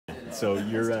So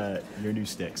your new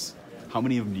sticks. How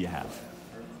many of them do you have?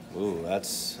 Ooh,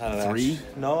 that's 3?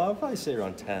 No, I'll probably say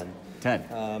around 10.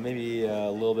 10. Maybe a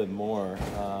little bit more.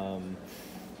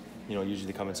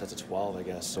 Usually they come in sets of 12, I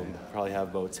guess. So probably have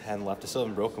about 10 left. I still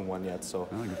haven't broken one yet, so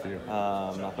Good for you.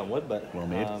 knock on wood. But Well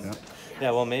made.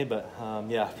 yeah, well made. But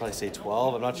probably say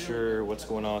 12. I'm not sure what's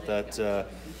going on with that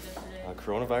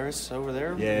coronavirus over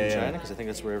there in China, because I think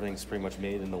that's where everything's pretty much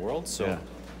made in the world. So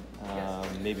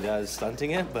maybe that is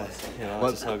stunting it, but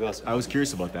that's just how it goes. I was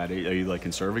curious about that. Are you like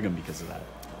conserving them because of that?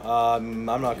 I'm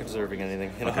not conserving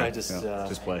anything. Okay. I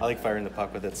just play. I like firing the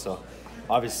puck with it. So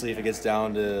obviously, if it gets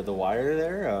down to the wire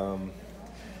there, then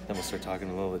we'll start talking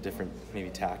a little bit different, maybe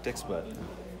tactics. But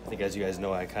I think, as you guys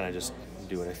know, I kind of just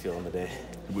do what I feel in the day.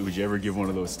 Would you ever give one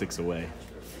of those sticks away?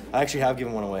 I actually have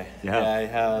given one away. Yeah, I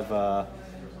have.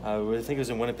 I think it was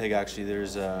in Winnipeg. Actually,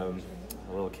 there's a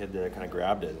little kid that kind of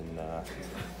grabbed it, and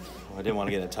I didn't want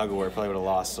to get in a tug of war. I probably would have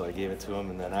lost, so I gave it to him.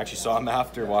 And then I actually saw him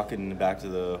after walking back to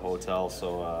the hotel,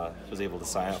 so I was able to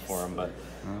sign up for him. But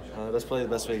that's probably the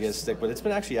best way to get a stick. But it's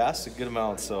been actually asked a good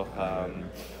amount, so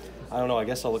I don't know. I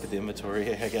guess I'll look at the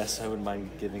inventory. I guess I wouldn't mind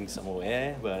giving some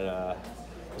away, but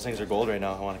those things are gold right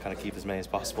now. I want to kind of keep as many as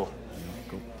possible.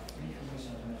 Cool.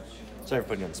 Sorry for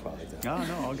putting you on the spot like that.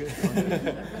 No, all good.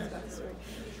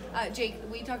 Jake,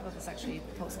 we talked about this actually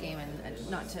post-game, and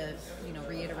not to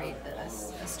reiterate a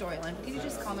storyline, but can you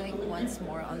just comment once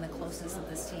more on the closeness of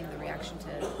this team, the reaction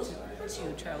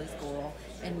to Charlie's goal,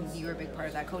 and you were a big part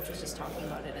of that. Coach was just talking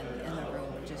about it in the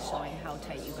room, just showing how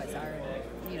tight you guys are,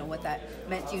 and what that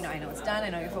meant to you. Now I know it's done. I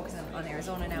know you're focusing on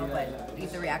Arizona now, but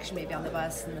the reaction maybe on the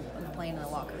bus and the plane and the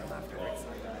locker room afterwards.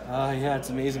 It's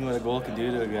amazing what a goal can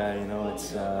do to a guy.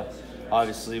 It's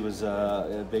obviously was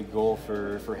a big goal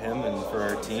for him and for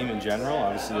our team in general.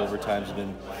 Obviously, overtime's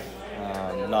been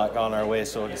not gone our way,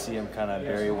 so to see him kind of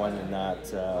bury one in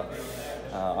that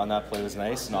on that play was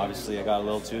nice. And obviously, I got a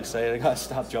little too excited. I got to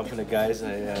stop jumping at guys.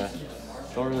 I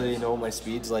don't really know what my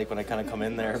speed's like when I kind of come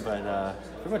in there, but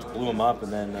pretty much blew him up.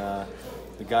 And then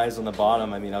the guys on the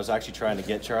bottom, I was actually trying to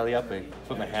get Charlie up. I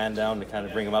put my hand down to kind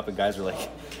of bring him up, and guys were like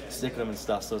sticking him and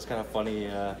stuff. So it's kind of funny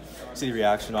to see the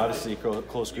reaction. Obviously,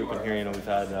 close group in here. We've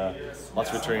had lots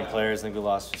of returning players. I think we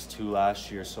lost just 2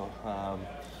 last year. So,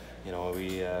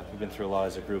 we've been through a lot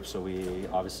as a group. So we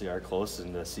obviously are close,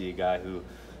 and to see a guy who,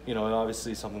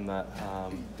 obviously something that,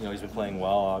 he's been playing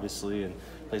well, obviously, and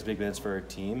plays big minutes for our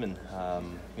team. And,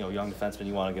 young defenseman,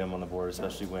 you want to get him on the board,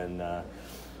 especially when,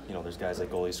 there's guys like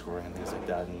goalie scoring and things like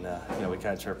that. And, we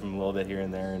kind of chirp him a little bit here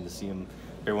and there, and to see him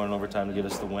bear one in overtime to give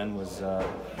us the win was, I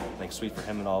think, sweet for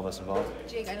him and all of us involved.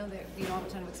 Jake, I know that you don't have a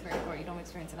ton of experience, or you don't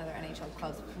experience in other NHL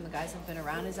clubs from the guys who've been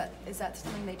around. Is that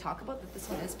something they talk about, that this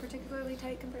one is particularly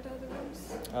tight compared to other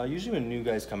rooms? Usually when new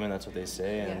guys come in, that's what they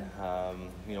say. And,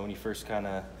 when you first when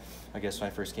I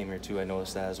first came here too, I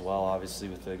noticed that as well, obviously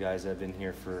with the guys that have been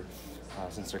here for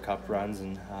since their cup runs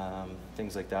and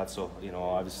things like that. So,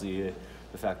 obviously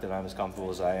the fact that I'm as comfortable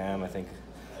as I am, I think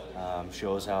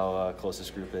shows how close this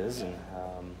group is. And,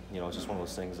 it's just one of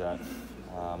those things that,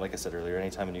 like I said earlier,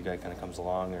 anytime a new guy kind of comes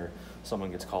along or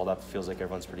someone gets called up, it feels like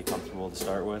everyone's pretty comfortable to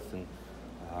start with. And,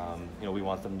 we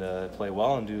want them to play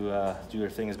well and do their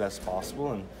thing as best as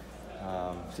possible. And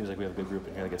it seems like we have a good group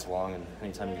in here that gets along, and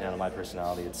anytime you can handle my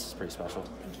personality, it's pretty special.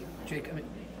 Thank you. Jake,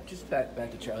 just back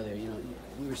to Charlie there,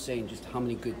 we were saying just how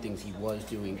many good things he was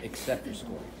doing except for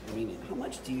scoring. How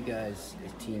much do you guys,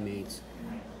 as teammates,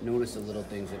 notice the little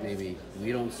things that maybe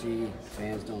we don't see,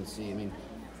 fans don't see?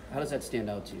 How does that stand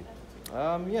out to you?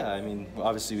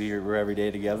 Obviously we're every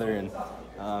day together,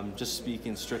 and just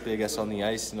speaking strictly, I guess, on the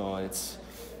ice,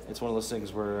 it's one of those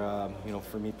things where,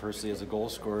 for me personally as a goal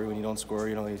scorer, when you don't score,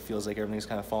 it feels like everything's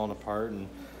kind of falling apart. And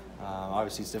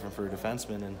obviously it's different for a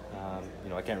defenseman, and,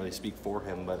 I can't really speak for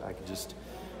him, but I could just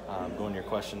go into your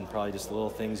question, probably just little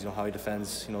things, how he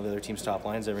defends, the other team's top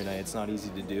lines every night. It's not easy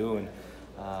to do, and,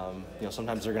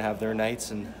 sometimes they're going to have their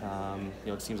nights, and,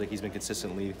 it seems like he's been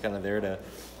consistently kind of there to,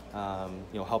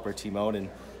 help our team out and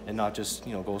not just,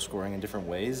 goal scoring in different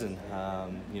ways. And,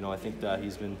 I think that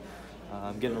he's been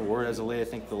getting rewarded as of late. I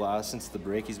think since the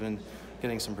break, he's been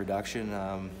getting some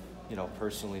production,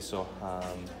 personally. So,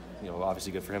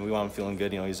 obviously good for him. We want him feeling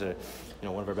good. He's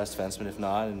one of our best defensemen, if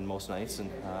not, in most nights. And,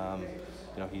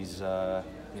 he's,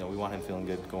 we want him feeling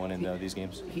good going into these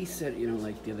games. He said,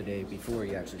 like the other day before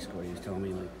he actually scored, he was telling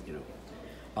me,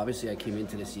 obviously I came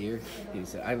into this year, and he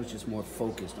said, I was just more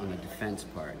focused on the defense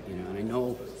part, and I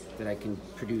know that I can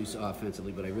produce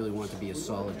offensively, but I really want to be a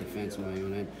solid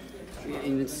defenseman.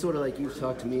 And it's sort of like you've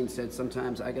talked to me and said,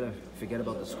 sometimes I got to forget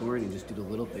about the scoring and just do the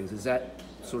little things. Is that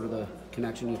sort of the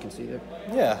connection you can see there?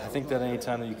 Yeah, I think that any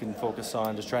time that you can focus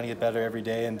on just trying to get better every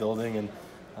day and building and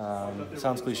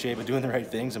sounds cliche, but doing the right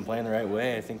things and playing the right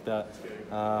way. I think that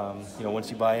once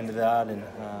you buy into that and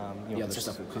the other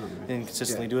stuff will come. Right? and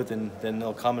consistently do it, then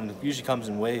they'll come, and it usually comes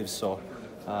in waves. So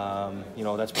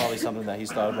that's probably something that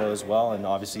he's thought about as well. And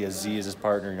obviously, as Z is his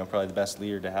partner, probably the best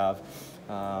leader to have.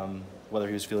 Whether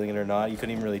he was feeling it or not, you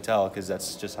couldn't even really tell, because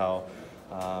that's just how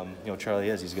Charlie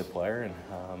is. He's a good player, and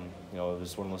it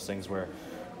was one of those things where.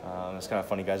 It's kind of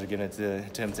funny. Guys are giving it to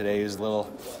him today. He was a little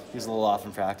off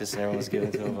in practice, and everyone was giving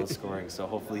it to him about scoring. So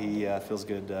hopefully he feels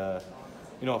good.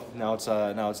 Now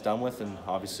it's done with, and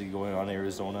obviously going on to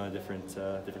Arizona, a different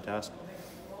task.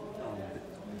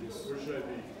 These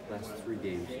last 3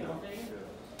 games now,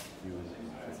 you and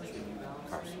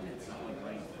Carson,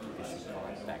 I guess you call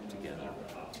it back together.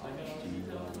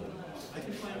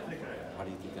 How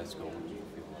do you think that's going? Do you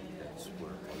feel like that's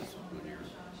where it was when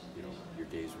your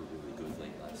days were really good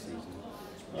late last season?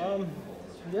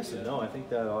 Yes and no. I think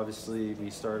that obviously we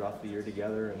started off the year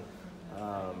together,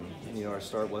 and our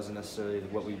start wasn't necessarily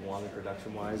what we wanted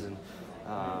production-wise, and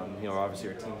obviously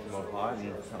our team came out hot,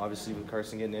 and obviously with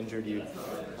Carson getting injured, and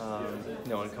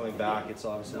coming back, it's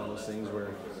obviously one of those things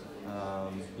where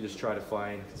you just try to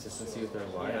find consistency with their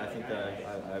line. I think that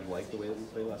I've liked the way that we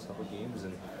played the last couple of games,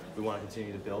 and we want to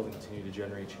continue to build and continue to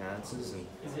generate chances. And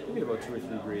we get about 2 or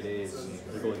 3 grade A's, and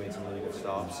the goalie made some really good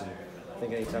stops. And I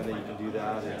think anytime that you can do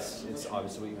that, it's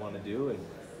obviously what you want to do. And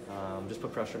just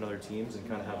put pressure on other teams and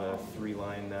kind of have a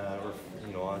 3-line or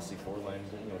honestly 4-line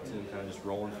team kind of just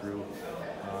rolling through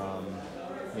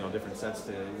different sets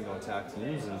to attack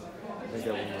teams. And I think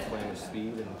that when we're playing with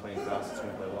speed and playing fast, it's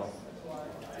going to play well.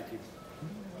 Thank you.